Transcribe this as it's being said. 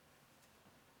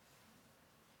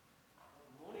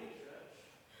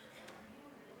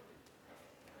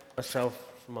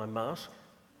myself from my mask.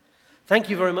 Thank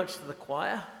you very much to the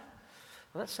choir.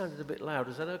 Well, that sounded a bit loud.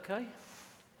 Is that okay?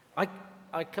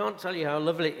 I can't tell you how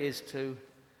lovely it is to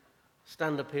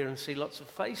stand up here and see lots of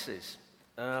faces.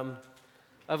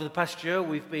 Over the past year,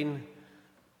 we've been,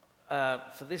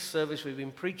 for this service, we've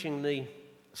been preaching the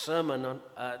sermon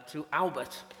to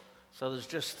Albert. So there's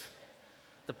just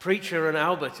the preacher and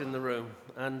Albert in the room.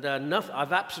 And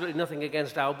I've absolutely nothing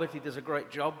against Albert. He does a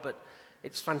great job, but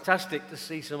it's fantastic to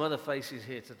see some other faces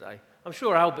here today. I'm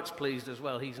sure Albert's pleased as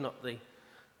well. He's not the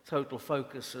total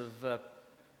focus of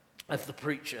the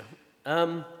preacher.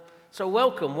 So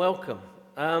welcome.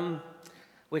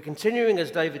 We're continuing,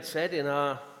 as David said, in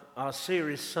our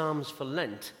series Psalms for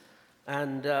Lent.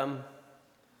 And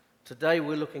today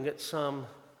we're looking at Psalm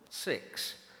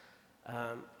 6.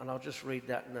 And I'll just read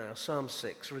that now. Psalm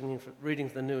 6, reading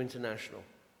from the New International.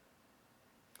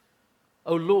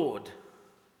 O Lord,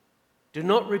 do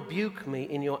not rebuke me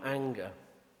in your anger,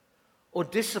 or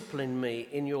discipline me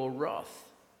in your wrath.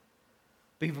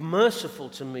 Be merciful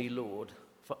to me, Lord,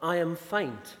 for I am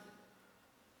faint.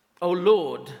 O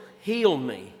Lord, heal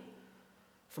me,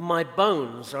 for my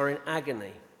bones are in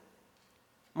agony.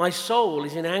 My soul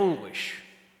is in anguish.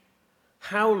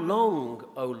 How long,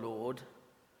 O Lord?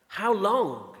 How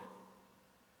long?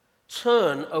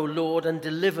 Turn, O Lord, and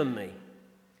deliver me.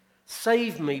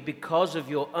 Save me because of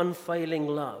your unfailing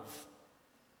love.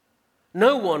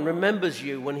 No one remembers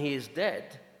you when he is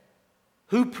dead.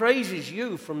 Who praises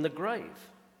you from the grave?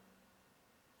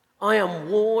 I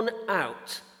am worn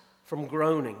out from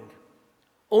groaning.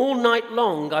 All night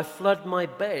long I flood my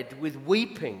bed with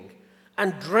weeping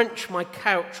and drench my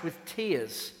couch with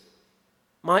tears.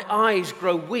 My eyes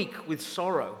grow weak with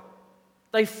sorrow.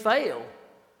 They fail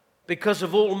because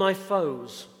of all my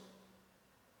foes.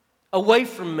 Away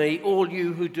from me, all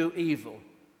you who do evil.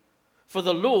 For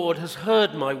the Lord has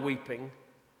heard my weeping.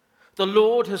 The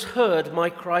Lord has heard my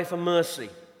cry for mercy.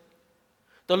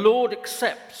 The Lord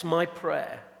accepts my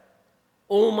prayer.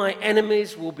 All my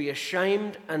enemies will be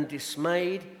ashamed and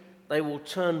dismayed. They will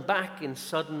turn back in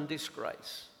sudden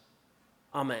disgrace.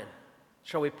 Amen.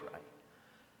 Shall we pray?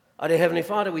 Our dear Heavenly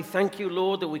Father, we thank you,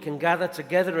 Lord, that we can gather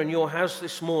together in your house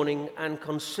this morning and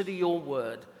consider your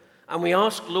word. And we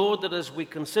ask, Lord, that as we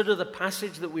consider the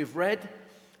passage that we've read,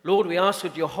 Lord, we ask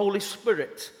that your Holy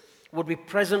Spirit would be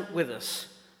present with us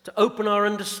to open our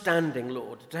understanding,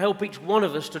 Lord, to help each one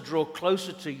of us to draw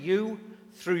closer to you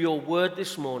through your word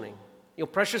this morning. In your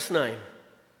precious name,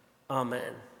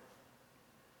 amen.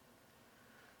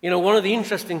 You know, one of the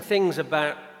interesting things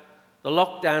about the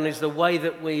lockdown is the way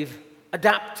that we've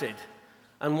adapted.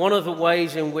 And one of the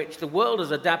ways in which the world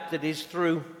has adapted is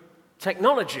through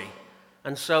technology.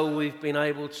 And so we've been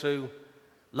able to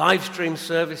live stream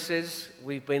services,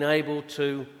 we've been able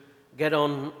to get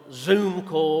on Zoom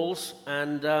calls,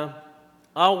 and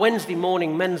our Wednesday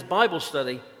morning men's Bible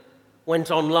study went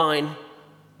online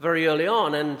very early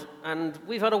on, and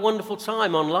we've had a wonderful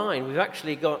time online.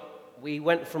 We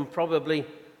went from probably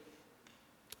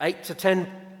 8 to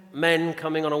 10 men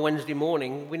coming on a Wednesday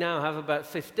morning. We now have about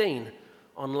 15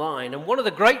 online. And one of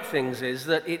the great things is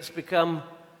that it's become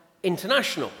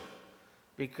international,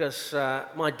 because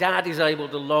my dad is able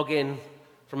to log in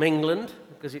from England,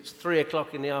 because it's 3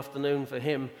 o'clock in the afternoon for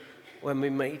him when we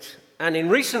meet. And in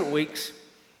recent weeks,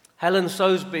 Helen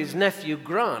Soesby's nephew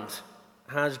Grant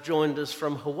has joined us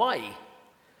from Hawaii,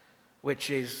 which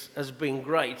has been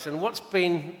great. And what's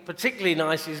been particularly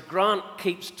nice is Grant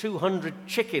keeps 200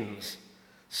 chickens.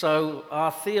 So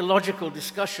our theological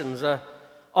discussions are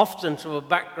often to a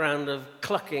background of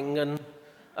clucking and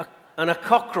a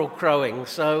cockerel crowing.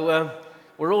 So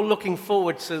we're all looking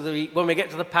forward to when we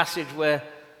get to the passage where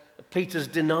Peter's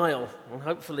denial, and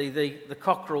hopefully the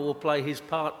cockerel will play his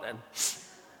part then.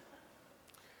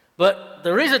 But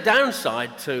there is a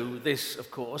downside to this, of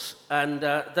course, and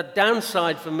the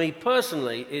downside for me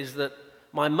personally is that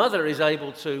my mother is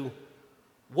able to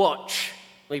watch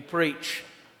me preach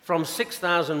from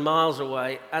 6,000 miles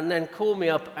away and then call me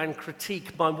up and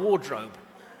critique my wardrobe.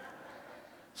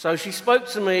 So she spoke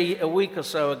to me a week or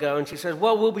so ago, and she said,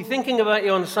 well, we'll be thinking about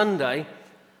you on Sunday,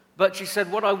 but she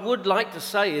said, what I would like to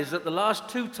say is that the last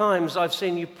 2 times I've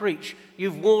seen you preach,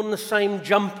 you've worn the same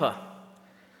jumper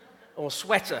or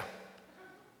sweater.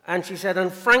 And she said,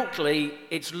 and frankly,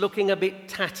 it's looking a bit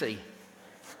tatty.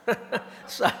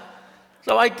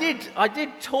 So I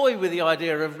did toy with the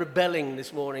idea of rebelling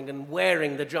this morning and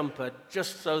wearing the jumper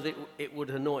just so that it would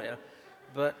annoy her.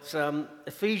 But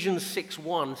Ephesians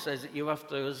 6:1 says that you have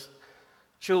to, as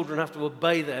children, have to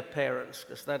obey their parents,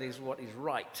 because that is what is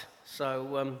right.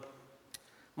 So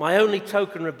my only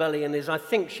token rebellion is I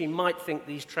think she might think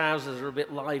these trousers are a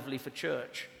bit lively for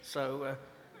church. So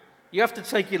You have to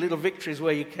take your little victories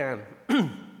where you can.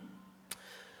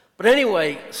 But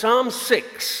anyway, Psalm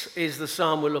 6 is the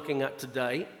psalm we're looking at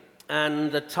today.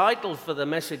 And the title for the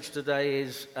message today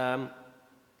is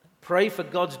Pray for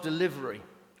God's Delivery.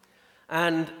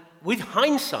 And with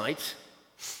hindsight,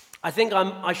 I think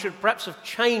I should perhaps have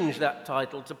changed that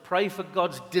title to Pray for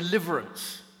God's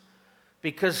Deliverance.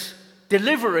 Because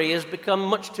delivery has become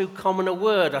much too common a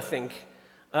word, I think,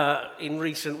 in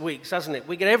recent weeks, hasn't it?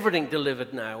 We get everything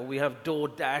delivered now. We have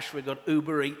DoorDash, we've got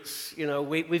Uber Eats. You know,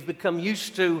 we've become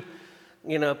used to,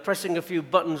 you know, pressing a few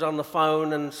buttons on the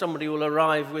phone and somebody will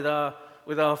arrive with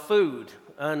our food.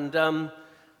 And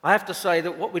I have to say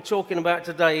that what we're talking about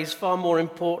today is far more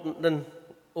important than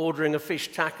ordering a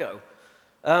fish taco.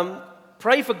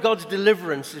 Pray for God's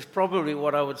deliverance is probably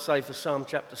what I would say for Psalm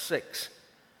chapter 6.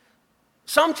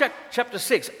 Psalm chapter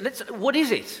 6, what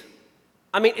is it?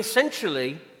 I mean,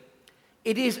 essentially,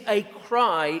 it is a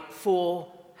cry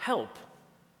for help.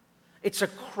 It's a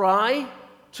cry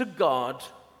to God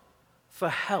for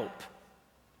help.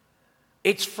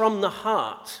 It's from the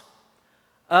heart.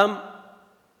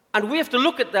 And we have to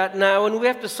look at that now, and we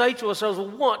have to say to ourselves,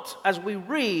 what, as we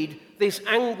read this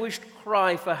anguished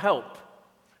cry for help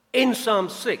in Psalm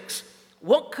 6,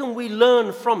 what can we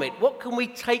learn from it? What can we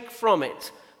take from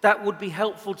it that would be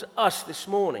helpful to us this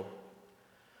morning?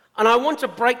 And I want to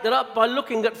break that up by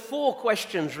looking at 4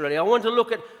 questions, really. I want to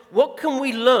look at what can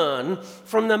we learn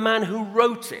from the man who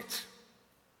wrote it?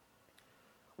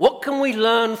 What can we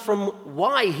learn from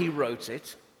why he wrote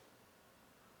it?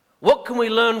 What can we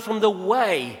learn from the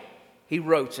way he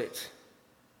wrote it?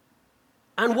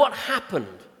 And what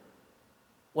happened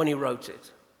when he wrote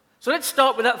it? So let's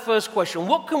start with that first question.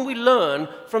 What can we learn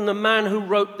from the man who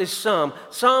wrote this psalm?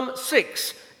 Psalm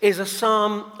 6 is a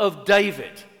psalm of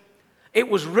David. It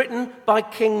was written by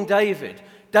King David.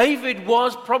 David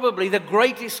was probably the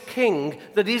greatest king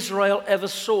that Israel ever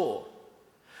saw.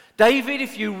 David,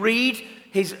 if you read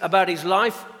about his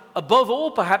life, above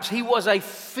all perhaps, he was a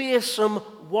fearsome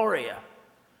warrior.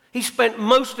 He spent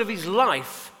most of his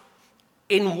life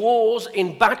in wars,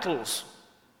 in battles,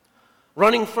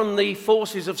 running from the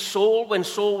forces of Saul when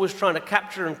Saul was trying to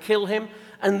capture and kill him,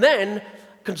 and then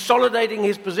consolidating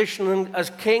his position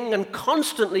as king and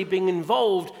constantly being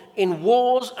involved in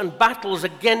wars and battles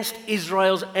against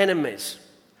Israel's enemies.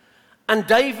 And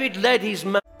David led his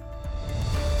men.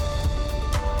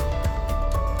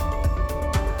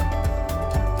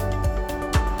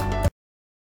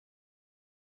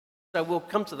 So we'll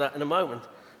come to that in a moment.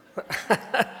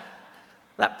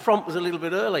 That prompt was a little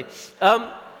bit early.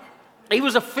 He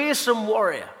was a fearsome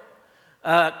warrior,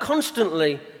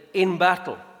 constantly in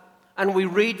battle. And we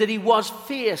read that he was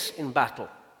fierce in battle.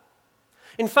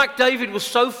 In fact, David was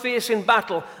so fierce in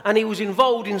battle and he was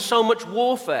involved in so much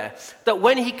warfare that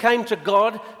when he came to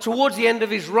God towards the end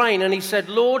of his reign and he said,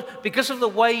 Lord, because of the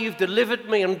way you've delivered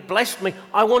me and blessed me,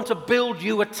 I want to build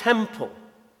you a temple.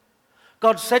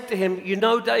 God said to him, you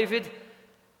know, David,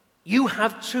 you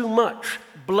have too much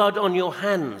blood on your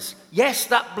hands. Yes,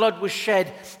 that blood was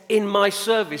shed in my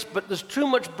service, but there's too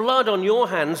much blood on your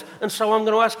hands, and so I'm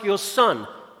going to ask your son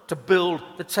to build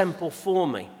the temple for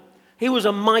me. He was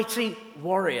a mighty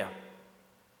warrior.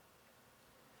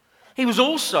 He was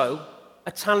also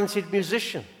a talented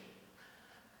musician.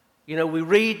 You know, we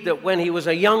read that when he was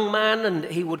a young man and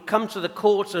he would come to the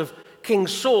court of King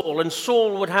Saul, and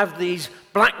Saul would have these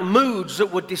black moods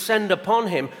that would descend upon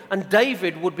him, and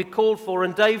David would be called for,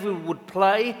 and David would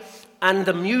play, and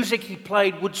the music he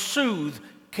played would soothe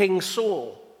King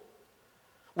Saul.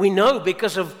 We know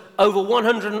because of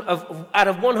out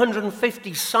of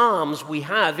 150 psalms we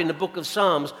have in the book of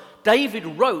Psalms, David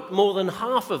wrote more than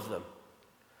half of them.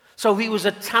 So he was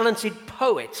a talented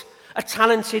poet, a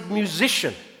talented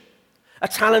musician, a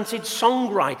talented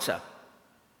songwriter.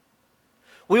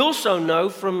 We also know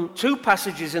from 2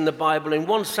 passages in the Bible, in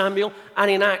 1 Samuel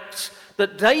and in Acts,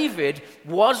 that David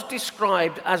was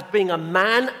described as being a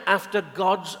man after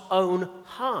God's own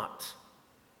heart.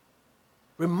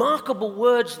 Remarkable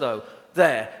words, though,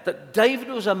 there, that David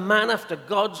was a man after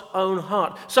God's own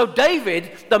heart. So David,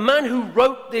 the man who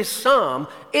wrote this psalm,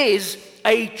 is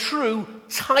a true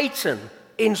titan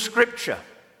in Scripture,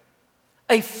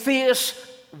 a fierce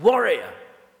warrior,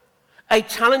 a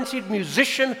talented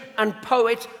musician and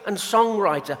poet and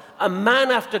songwriter, a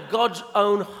man after God's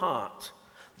own heart.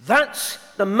 That's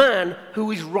the man who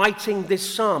is writing this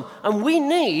psalm. And we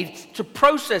need to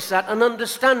process that and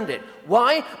understand it.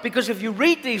 Why? Because if you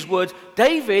read these words,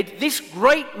 David, this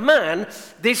great man,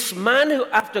 this man who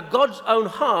after God's own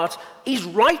heart, is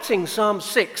writing Psalm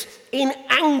 6 in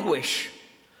anguish.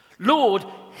 Lord,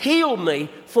 heal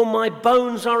me, for my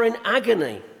bones are in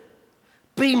agony.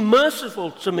 Be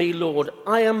merciful to me, Lord.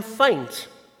 I am faint.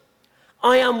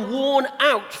 I am worn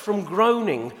out from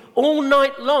groaning. All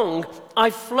night long I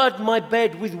flood my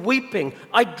bed with weeping.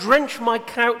 I drench my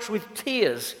couch with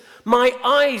tears. My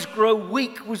eyes grow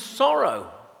weak with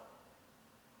sorrow.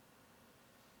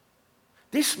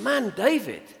 This man,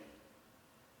 David,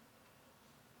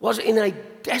 was in a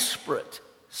desperate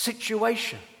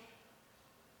situation.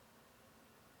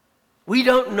 We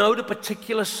don't know the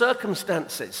particular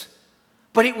circumstances,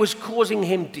 but it was causing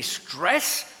him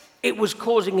distress. It was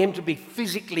causing him to be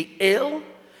physically ill.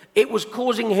 It was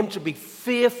causing him to be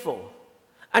fearful.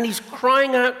 And he's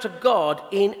crying out to God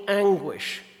in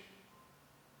anguish.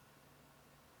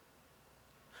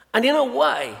 And in a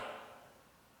way,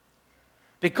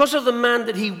 because of the man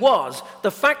that he was,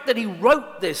 the fact that he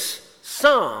wrote this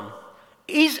psalm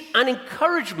is an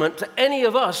encouragement to any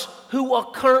of us who are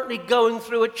currently going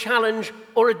through a challenge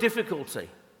or a difficulty.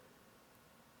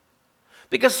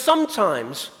 Because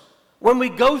sometimes when we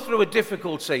go through a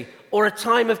difficulty or a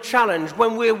time of challenge,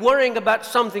 when we're worrying about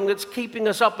something that's keeping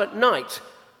us up at night,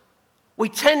 we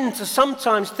tend to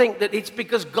sometimes think that it's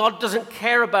because God doesn't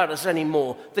care about us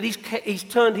anymore, that he's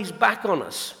turned his back on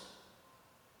us.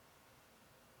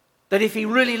 That if he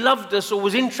really loved us or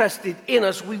was interested in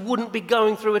us, we wouldn't be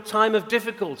going through a time of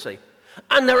difficulty.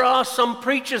 And there are some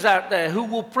preachers out there who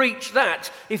will preach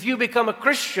that if you become a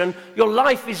Christian, your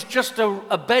life is just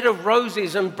a bed of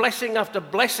roses and blessing after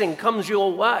blessing comes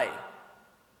your way.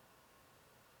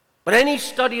 But any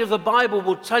study of the Bible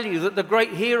will tell you that the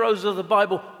great heroes of the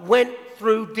Bible went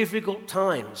through difficult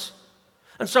times.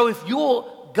 And so if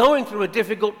you're going through a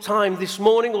difficult time this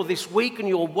morning or this week and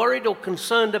you're worried or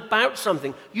concerned about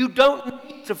something, you don't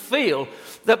need to feel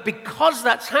that because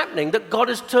that's happening that God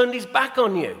has turned his back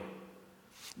on you.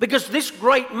 Because this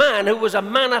great man, who was a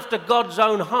man after God's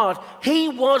own heart, he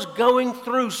was going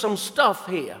through some stuff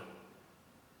here.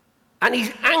 And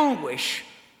his anguish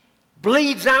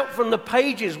bleeds out from the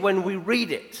pages when we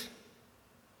read it.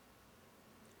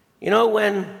 You know,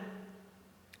 when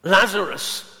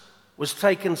Lazarus was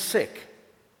taken sick,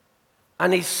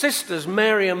 and his sisters,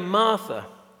 Mary and Martha,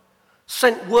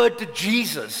 sent word to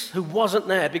Jesus, who wasn't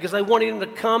there, because they wanted him to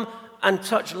come and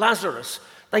touch Lazarus.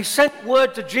 They sent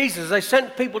word to Jesus. They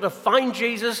sent people to find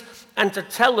Jesus and to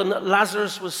tell them that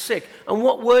Lazarus was sick. And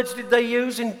what words did they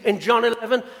use in John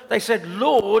 11? They said,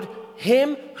 Lord,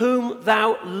 him whom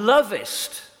thou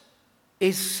lovest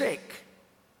is sick.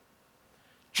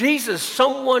 Jesus,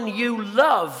 someone you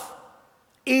love,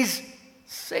 is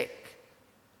sick.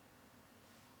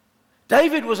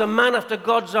 David was a man after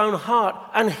God's own heart,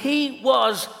 and he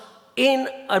was in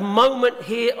a moment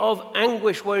here of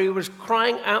anguish where he was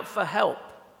crying out for help.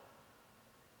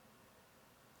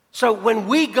 So when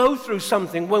we go through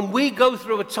something, when we go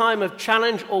through a time of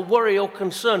challenge or worry or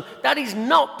concern, that is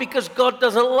not because God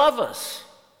doesn't love us.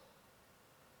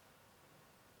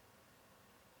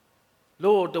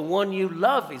 Lord, the one you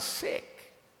love is sick.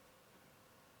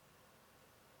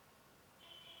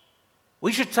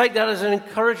 We should take that as an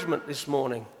encouragement this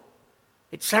morning.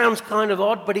 It sounds kind of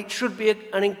odd, but it should be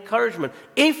an encouragement.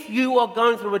 If you are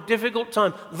going through a difficult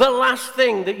time, the last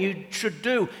thing that you should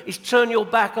do is turn your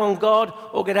back on God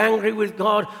or get angry with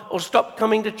God or stop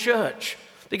coming to church.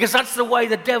 Because that's the way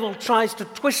the devil tries to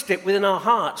twist it within our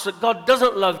hearts, that God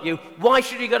doesn't love you. Why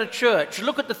should you go to church?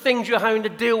 Look at the things you're having to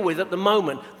deal with at the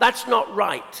moment. That's not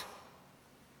right.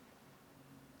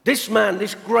 This man,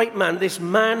 this great man, this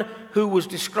man who was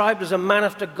described as a man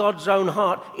after God's own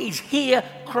heart, is here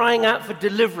crying out for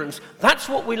deliverance. That's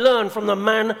what we learn from the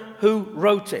man who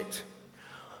wrote it.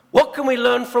 What can we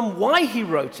learn from why he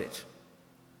wrote it?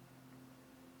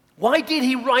 Why did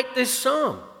he write this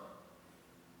psalm?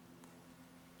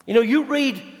 You know, you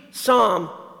read Psalm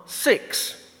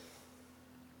 6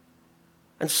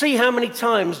 and see how many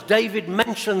times David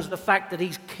mentions the fact that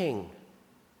he's king,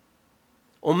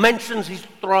 or mentions his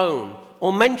throne,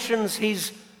 or mentions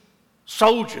his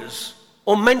soldiers,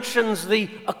 or mentions the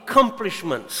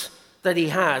accomplishments that he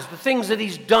has, the things that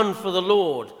he's done for the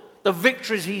Lord, the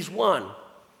victories he's won.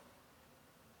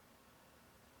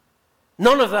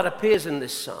 None of that appears in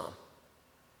this psalm.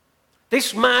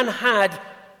 This man had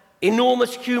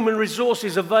enormous human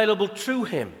resources available to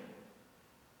him,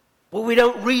 but we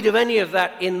don't read of any of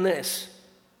that in this.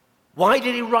 Why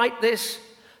did he write this?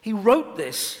 He wrote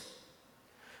this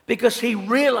because he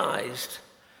realized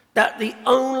that the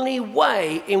only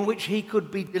way in which he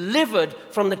could be delivered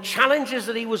from the challenges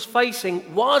that he was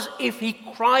facing was if he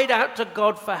cried out to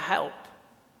God for help.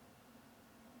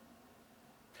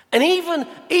 And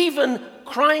even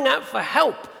crying out for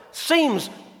help seems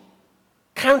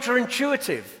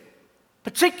counterintuitive.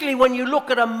 Particularly when you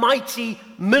look at a mighty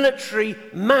military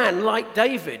man like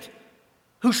David,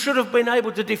 who should have been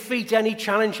able to defeat any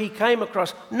challenge he came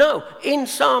across. No, in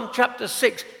Psalm chapter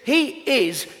 6, he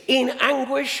is in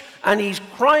anguish and he's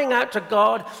crying out to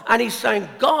God and he's saying,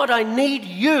 God, I need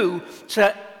you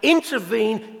to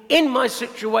intervene in my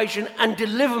situation and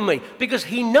deliver me, because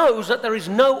he knows that there is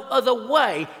no other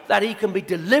way that he can be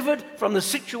delivered from the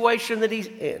situation that he's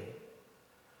in.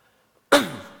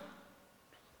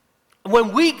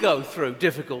 When we go through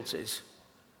difficulties,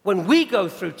 when we go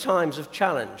through times of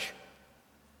challenge,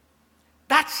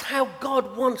 that's how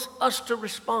God wants us to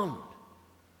respond.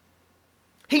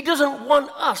 He doesn't want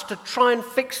us to try and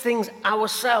fix things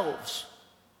ourselves,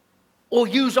 or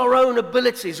use our own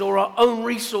abilities or our own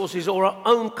resources or our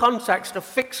own contacts to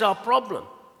fix our problem.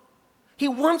 He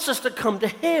wants us to come to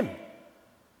him.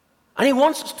 And he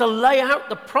wants us to lay out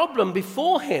the problem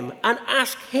before him and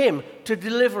ask him to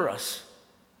deliver us.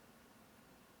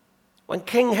 When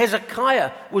King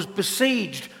Hezekiah was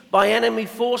besieged by enemy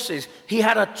forces, he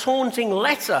had a taunting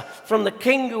letter from the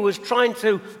king who was trying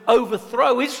to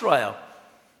overthrow Israel.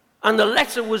 And the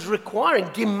letter was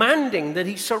demanding that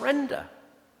he surrender.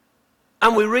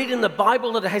 And we read in the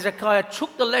Bible that Hezekiah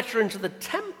took the letter into the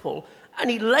temple and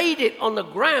he laid it on the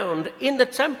ground in the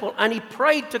temple and he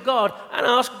prayed to God and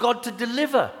asked God to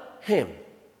deliver him.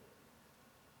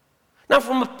 Now,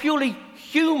 from a purely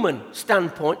human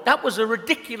standpoint, that was a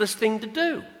ridiculous thing to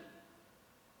do.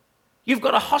 You've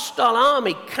got a hostile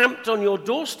army camped on your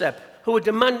doorstep who are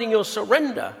demanding your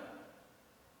surrender,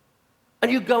 and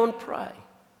you go and pray.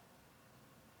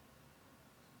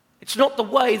 It's not the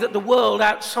way that the world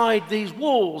outside these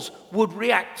walls would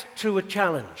react to a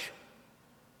challenge.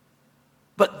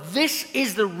 But this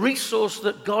is the resource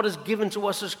that God has given to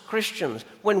us as Christians.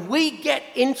 When we get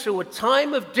into a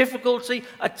time of difficulty,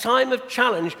 a time of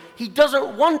challenge, he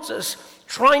doesn't want us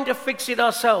trying to fix it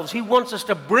ourselves. He wants us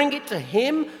to bring it to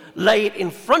him, lay it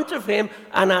in front of him,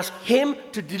 and ask him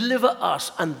to deliver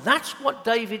us. And that's what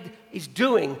David is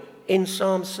doing in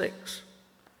Psalm 6.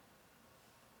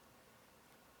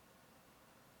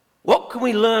 What can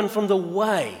we learn from the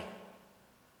way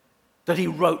that he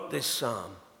wrote this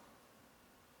psalm?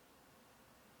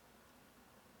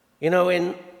 You know,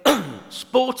 in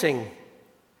sporting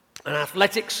and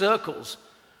athletic circles,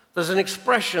 there's an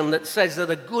expression that says that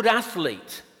a good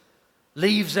athlete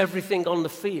leaves everything on the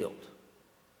field.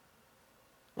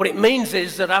 What it means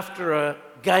is that after a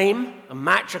game, a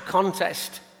match, a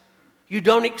contest, you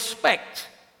don't expect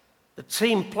the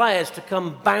team players to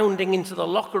come bounding into the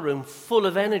locker room full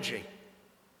of energy.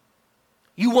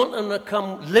 You want them to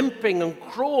come limping and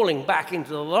crawling back into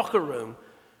the locker room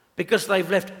because they've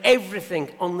left everything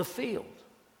on the field.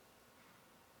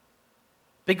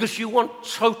 Because you want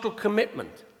total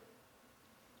commitment.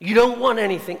 You don't want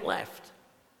anything left.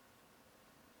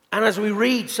 And as we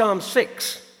read Psalm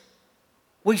 6,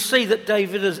 we see that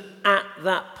David is at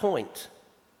that point.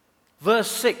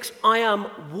 Verse 6, I am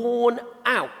worn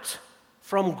out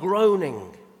from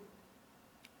groaning.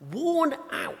 Worn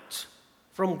out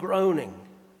from groaning.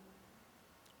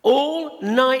 All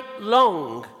night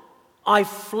long I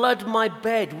flood my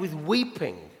bed with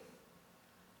weeping.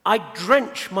 I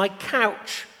drench my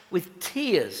couch with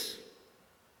tears.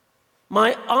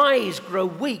 My eyes grow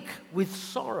weak with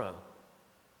sorrow.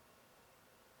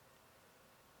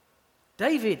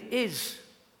 David is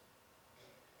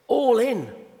all in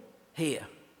here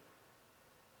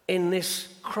in this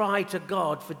cry to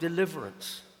God for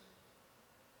deliverance.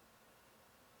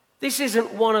 This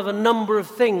isn't one of a number of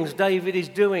things David is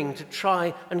doing to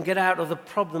try and get out of the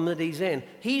problem that he's in.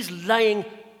 He's laying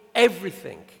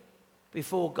everything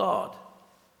before God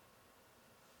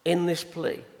in this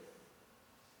plea.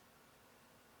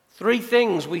 Three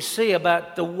things we see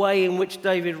about the way in which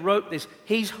David wrote this.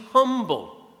 He's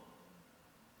humble.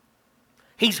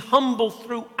 He's humble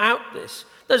throughout this.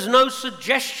 There's no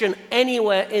suggestion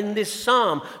anywhere in this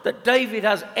psalm that David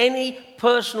has any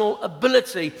personal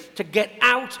ability to get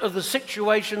out of the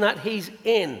situation that he's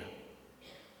in.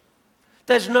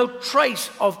 There's no trace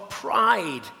of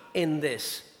pride in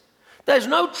this. There's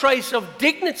no trace of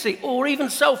dignity or even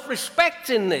self-respect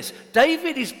in this.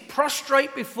 David is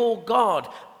prostrate before God.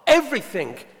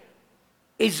 Everything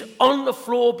is on the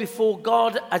floor before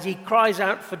God as he cries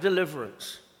out for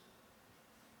deliverance.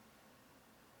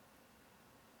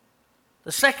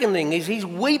 The second thing is he's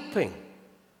weeping.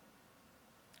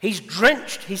 He's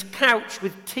drenched his couch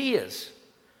with tears.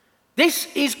 This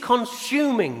is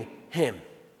consuming him.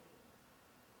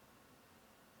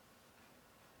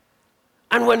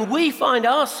 And when we find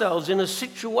ourselves in a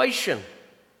situation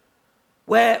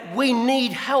where we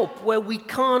need help, where we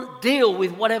can't deal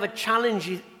with whatever challenge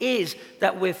it is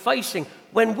that we're facing,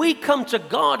 when we come to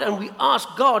God and we ask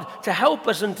God to help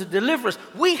us and to deliver us,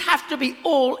 we have to be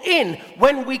all in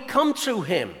when we come to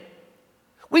him.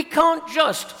 We can't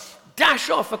just dash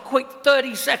off a quick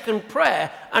 30-second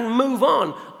prayer and move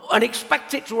on and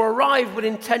expect it to arrive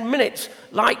within 10 minutes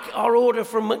like our order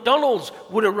from McDonald's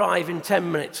would arrive in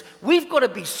 10 minutes. We've got to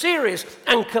be serious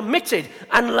and committed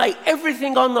and lay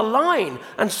everything on the line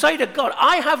and say to God,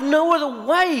 I have no other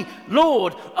way,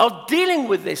 Lord, of dealing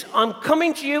with this. I'm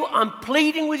coming to you, I'm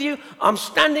pleading with you, I'm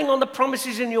standing on the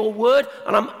promises in your word,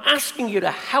 and I'm asking you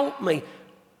to help me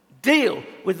deal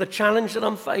with the challenge that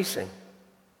I'm facing.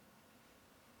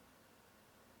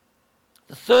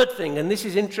 The third thing, and this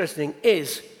is interesting,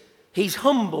 is he's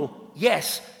humble,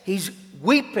 yes. He's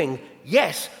weeping,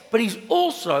 yes. But he's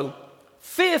also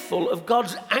fearful of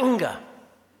God's anger.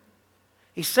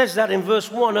 He says that in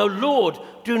verse 1, "O Lord,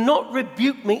 do not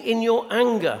rebuke me in your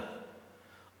anger,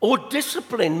 or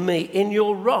discipline me in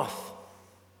your wrath."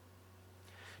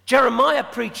 Jeremiah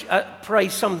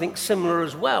prays something similar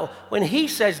as well when he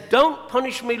says, "Don't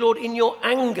punish me, Lord, in your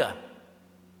anger."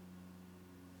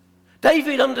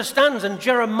 David understands, and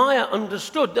Jeremiah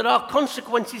understood, that our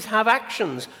consequences have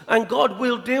actions, and God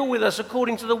will deal with us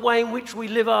according to the way in which we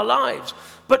live our lives.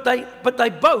 But they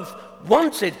both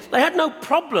wanted, they had no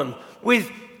problem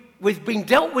with being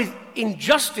dealt with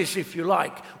injustice, if you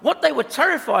like. What they were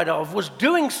terrified of was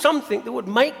doing something that would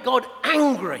make God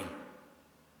angry.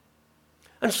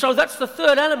 And so that's the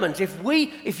third element.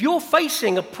 If you're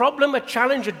facing a problem, a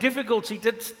challenge, a difficulty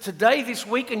today, this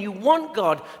week, and you want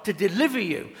God to deliver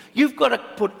you, you've got to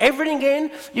put everything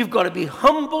in. You've got to be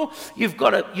humble. You've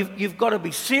got to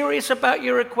be serious about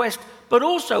your request. But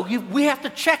also, we have to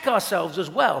check ourselves as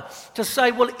well to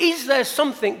say, well, is there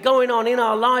something going on in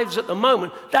our lives at the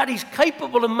moment that is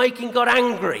capable of making God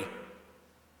angry?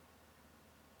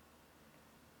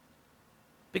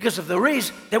 Because if there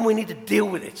is, then we need to deal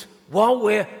with it. While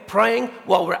we're praying,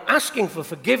 while we're asking for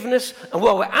forgiveness, and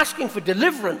while we're asking for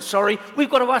deliverance, we've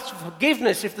got to ask for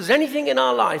forgiveness if there's anything in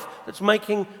our life that's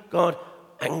making God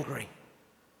angry.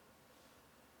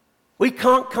 We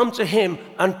can't come to him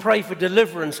and pray for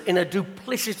deliverance in a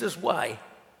duplicitous way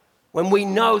when we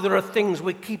know there are things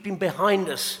we're keeping behind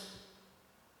us.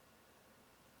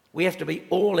 We have to be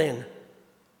all in.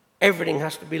 Everything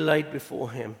has to be laid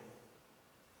before him.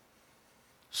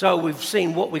 So we've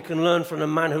seen what we can learn from the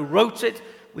man who wrote it.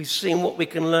 We've seen what we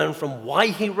can learn from why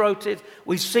he wrote it.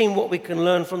 We've seen what we can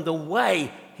learn from the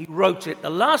way he wrote it. The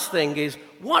last thing is,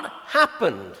 what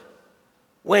happened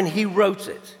when he wrote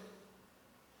it?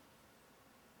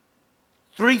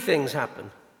 3 things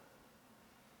happened.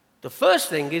 The first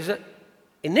thing is that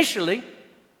initially,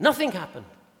 nothing happened.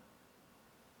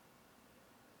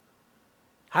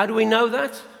 How do we know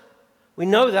that? We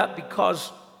know that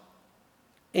because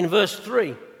in verse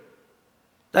 3,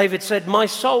 David said, "My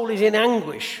soul is in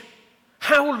anguish.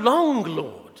 How long,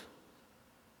 Lord?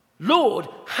 Lord,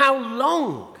 how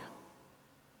long?"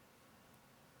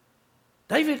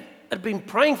 David had been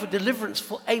praying for deliverance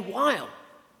for a while.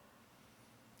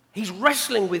 He's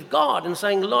wrestling with God and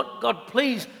saying, "Lord, God,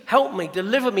 please help me,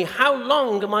 deliver me. How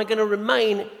long am I going to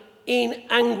remain in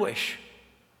anguish?"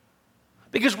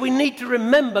 Because we need to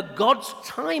remember God's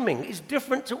timing is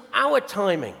different to our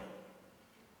timing.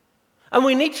 And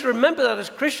we need to remember that as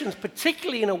Christians,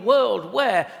 particularly in a world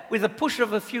where, with a push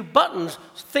of a few buttons,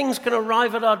 things can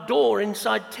arrive at our door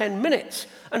inside 10 minutes.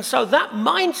 And so that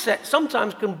mindset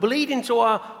sometimes can bleed into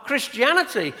our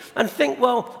Christianity and think,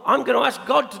 well, I'm going to ask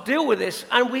God to deal with this.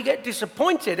 And we get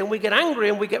disappointed and we get angry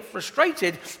and we get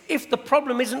frustrated if the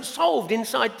problem isn't solved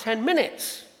inside 10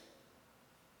 minutes.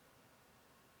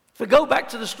 If we go back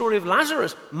to the story of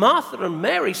Lazarus, Martha and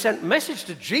Mary sent a message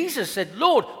to Jesus, said,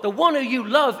 "Lord, the one who you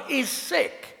love is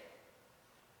sick."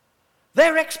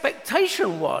 Their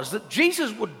expectation was that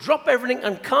Jesus would drop everything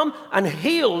and come and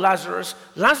heal Lazarus.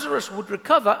 Lazarus would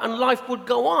recover and life would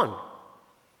go on.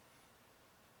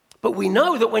 But we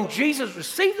know that when Jesus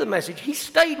received the message, he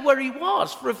stayed where he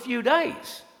was for a few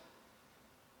days.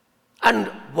 And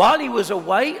while he was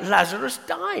away, Lazarus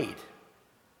died.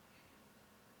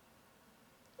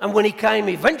 And when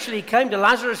eventually he came to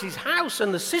Lazarus' house,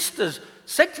 and the sisters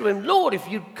said to him, "Lord, if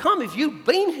you'd come, if you'd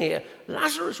been here,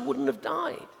 Lazarus wouldn't have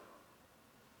died."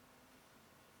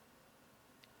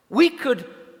 We could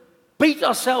beat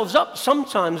ourselves up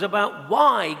sometimes about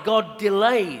why God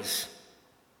delays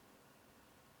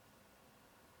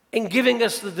in giving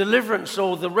us the deliverance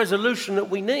or the resolution that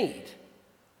we need.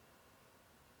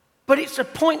 But it's a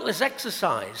pointless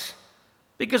exercise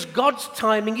because God's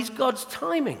timing is God's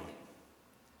timing.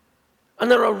 And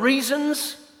there are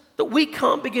reasons that we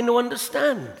can't begin to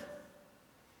understand.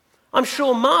 I'm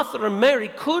sure Martha and Mary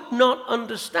could not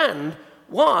understand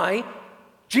why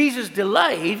Jesus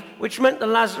delayed, which meant that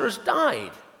Lazarus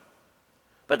died.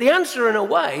 But the answer, in a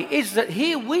way, is that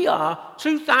here we are,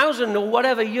 2,000 or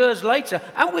whatever years later,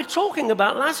 and we're talking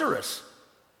about Lazarus.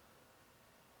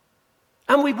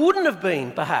 And we wouldn't have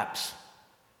been, perhaps,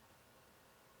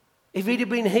 if he'd have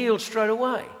been healed straight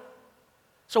away.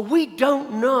 So we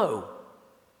don't know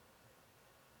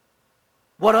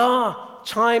what our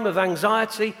time of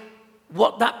anxiety,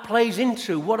 what that plays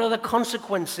into, what other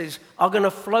consequences are going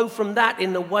to flow from that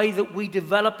in the way that we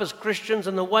develop as Christians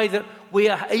and the way that we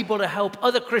are able to help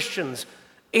other Christians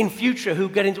in future who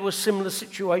get into a similar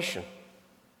situation.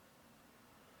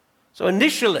 So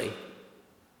initially,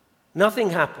 nothing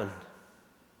happened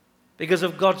because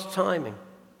of God's timing.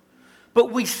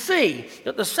 But we see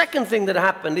that the second thing that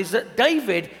happened is that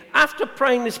David, after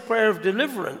praying this prayer of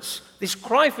deliverance, this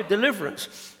cry for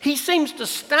deliverance, he seems to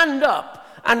stand up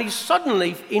and he's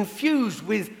suddenly infused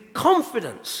with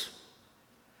confidence.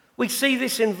 We see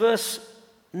this in verse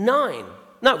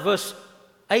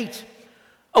 8.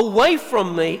 Away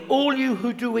from me, all you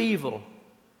who do evil.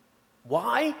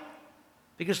 Why?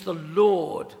 Because the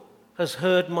Lord has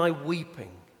heard my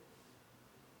weeping.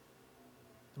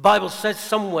 The Bible says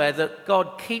somewhere that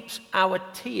God keeps our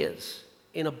tears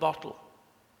in a bottle.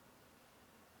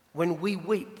 When we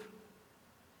weep,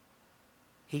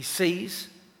 he sees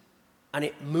and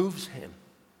it moves him.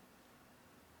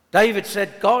 David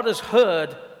said, God has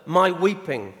heard my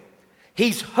weeping.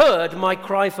 He's heard my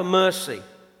cry for mercy.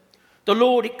 The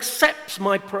Lord accepts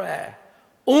my prayer.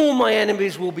 All my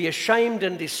enemies will be ashamed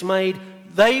and dismayed.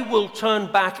 They will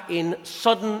turn back in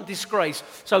sudden disgrace.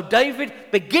 So David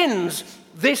begins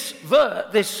this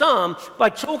psalm by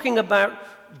talking about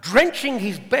drenching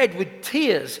his bed with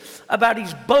tears, about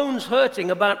his bones hurting,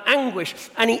 about anguish.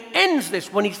 And he ends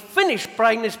this, when he's finished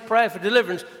praying this prayer for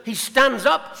deliverance, he stands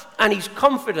up and he's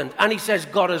confident. And he says,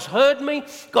 God has heard me.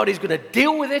 God is going to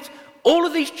deal with it. All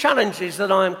of these challenges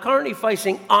that I am currently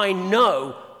facing, I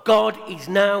know God is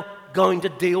now going to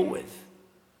deal with.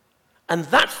 And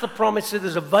that's the promise that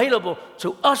is available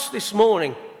to us this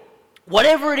morning.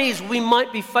 Whatever it is we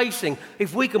might be facing,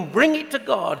 if we can bring it to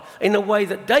God in the way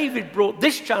that David brought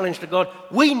this challenge to God,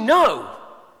 we know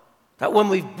that when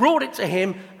we've brought it to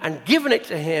him and given it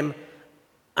to him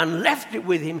and left it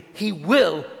with him, he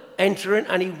will enter in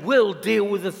and he will deal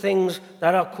with the things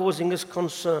that are causing us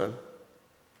concern.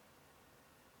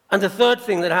 And the third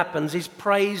thing that happens is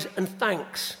praise and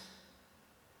thanks.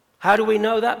 How do we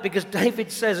know that? Because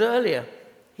David says earlier,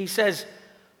 he says,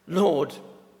 Lord,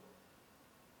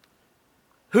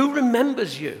 who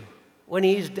remembers you when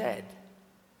he is dead?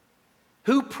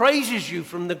 Who praises you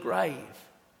from the grave?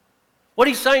 What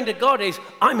he's saying to God is,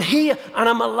 I'm here and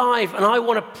I'm alive and I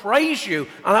want to praise you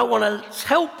and I want to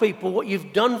tell people what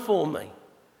you've done for me.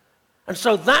 And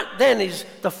so that then is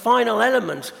the final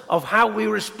element of how we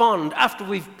respond. After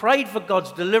we've prayed for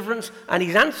God's deliverance and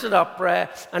he's answered our prayer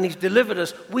and he's delivered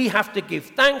us, we have to give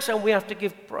thanks and we have to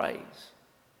give praise.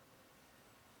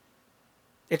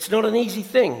 It's not an easy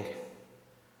thing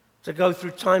to go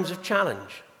through times of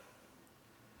challenge.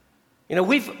 You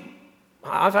know,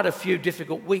 I've had a few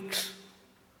difficult weeks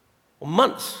or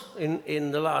months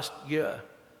in the last year.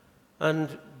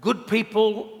 And good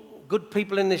people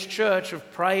in this church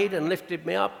have prayed and lifted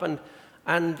me up.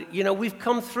 And you know, we've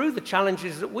come through the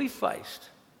challenges that we faced.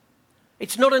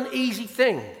 It's not an easy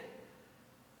thing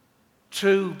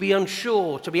to be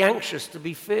unsure, to be anxious, to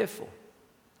be fearful.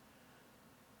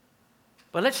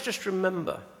 But let's just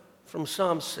remember from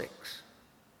Psalm 6.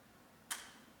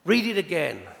 Read it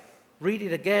again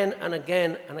and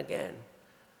again and again.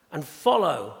 And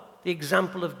follow the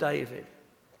example of David.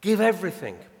 Give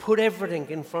everything, put everything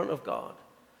in front of God.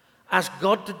 Ask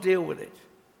God to deal with it.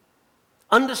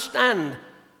 Understand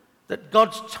that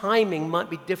God's timing might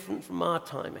be different from our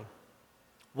timing.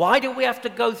 Why do we have to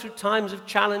go through times of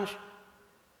challenge?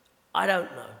 I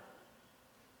don't know.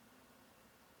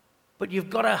 But you've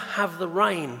got to have the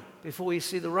rain before you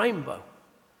see the rainbow.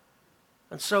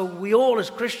 And so we all as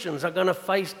Christians are going to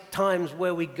face times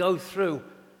where we go through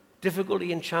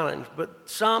difficulty and challenge. But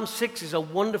Psalm 6 is a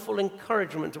wonderful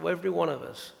encouragement to every one of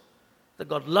us that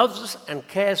God loves us and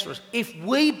cares for us. If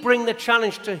we bring the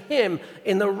challenge to him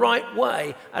in the right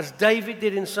way, as David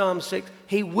did in Psalm 6,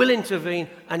 he will intervene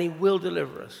and he will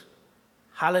deliver us.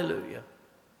 Hallelujah.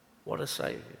 What a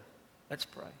Savior. Let's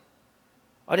pray.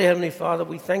 Our dear Heavenly Father,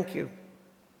 we thank you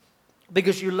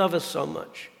because you love us so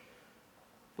much.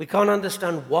 We can't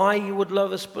understand why you would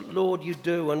love us, but Lord, you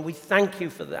do, and we thank you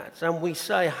for that. And we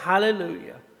say,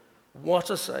 hallelujah, what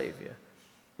a Savior.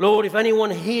 Lord, if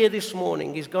anyone here this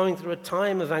morning is going through a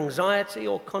time of anxiety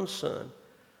or concern,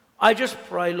 I just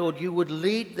pray, Lord, you would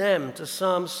lead them to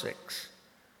Psalm 6.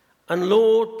 And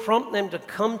Lord, prompt them to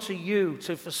come to you,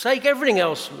 to forsake everything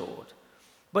else, Lord,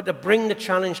 but to bring the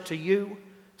challenge to you,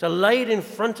 to lay it in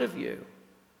front of you,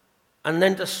 and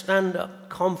then to stand up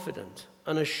confident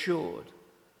and assured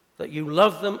that you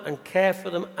love them and care for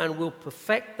them and will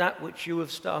perfect that which you have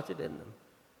started in them.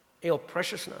 In your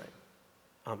precious name,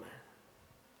 amen.